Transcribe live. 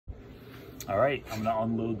All right, I'm gonna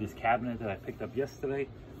unload this cabinet that I picked up yesterday.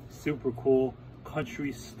 Super cool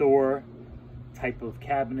country store type of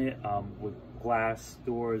cabinet with glass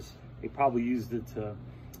doors. They probably used it to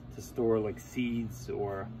store like seeds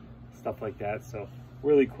or stuff like that. So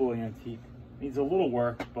really cool antique. Needs a little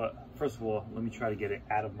work, but first of all, let me try to get it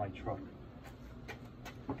out of my truck.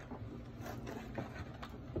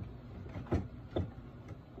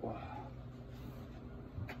 Wow.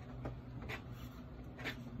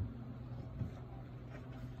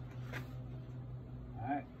 All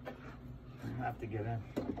right, I'm gonna have to get in.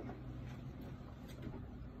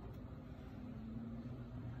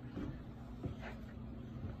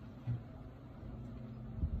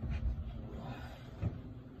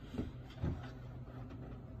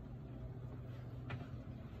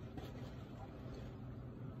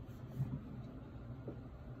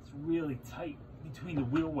 Really tight between the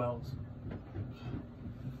wheel wells.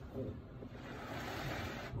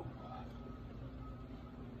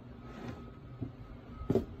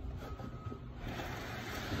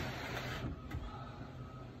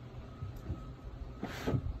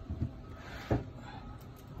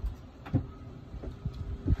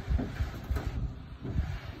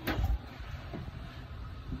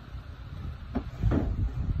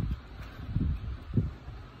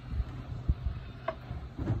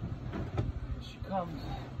 Comes.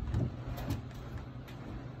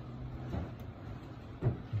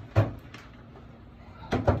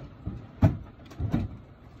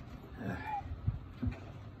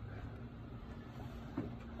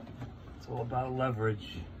 It's all about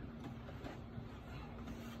leverage.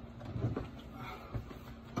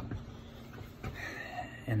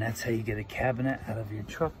 And that's how you get a cabinet out of your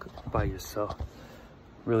truck by yourself.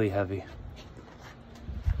 Really heavy.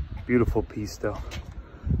 Beautiful piece though.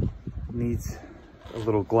 Needs a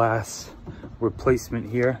little glass replacement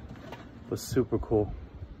here, but super cool.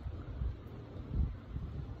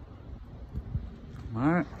 All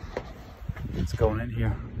right, it's going in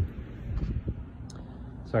here.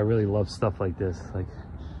 So I really love stuff like this, like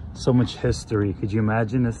so much history. Could you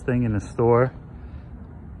imagine this thing in a store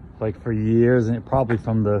like for years, and probably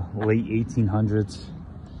from the late 1800s.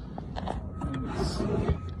 Let's see.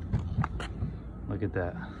 Look at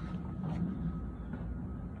that.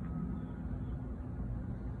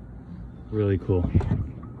 Really cool.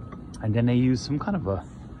 And then they use some kind of a,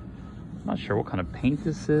 I'm not sure what kind of paint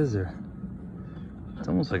this is, or it's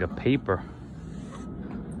almost like a paper.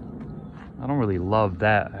 I don't really love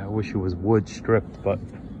that. I wish it was wood stripped, but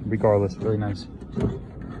regardless, really nice.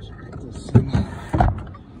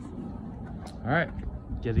 All right,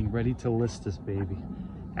 getting ready to list this baby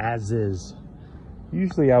as is.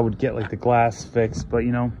 Usually I would get like the glass fixed, but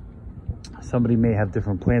you know, somebody may have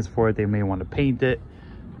different plans for it. They may want to paint it,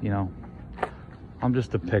 you know. I'm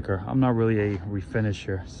just a picker. I'm not really a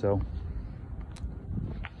refinisher, so.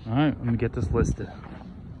 All right, let me get this listed.